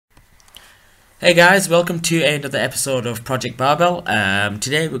Hey guys, welcome to another episode of Project Barbell.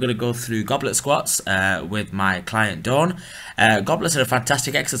 Today we're going to go through goblet squats with my client Dawn. Goblets are a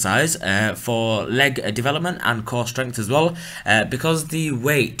fantastic exercise for leg development and core strength as well, because the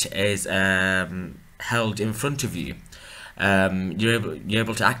weight is held in front of you. You're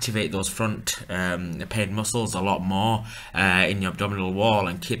able to activate those front pain muscles a lot more in your abdominal wall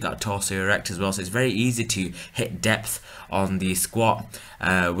and keep that torso erect as well. So it's very easy to hit depth on the squat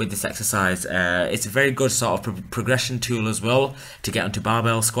with this exercise. It's a very good sort of progression tool as well to get onto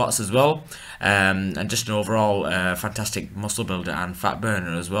barbell squats as well, and just an overall fantastic muscle builder and fat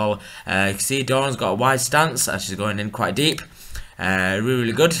burner as well. You can see Dawn's got a wide stance and she's going in quite deep.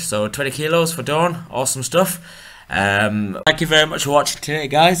 Really good. So 20 kilos for Dawn, awesome stuff. Thank you very much for watching today,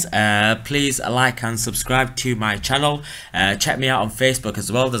 guys. Please like and subscribe to my channel. Check me out on Facebook as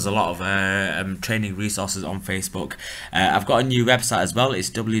well. There's a lot of training resources on Facebook. I've got a new website as well. It's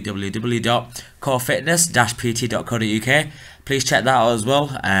www.corefitness-pt.co.uk. Please check that out as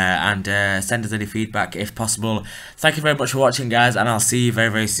well, and send us any feedback if possible. Thank you very much for watching, guys, and I'll see you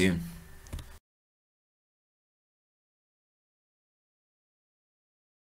very soon.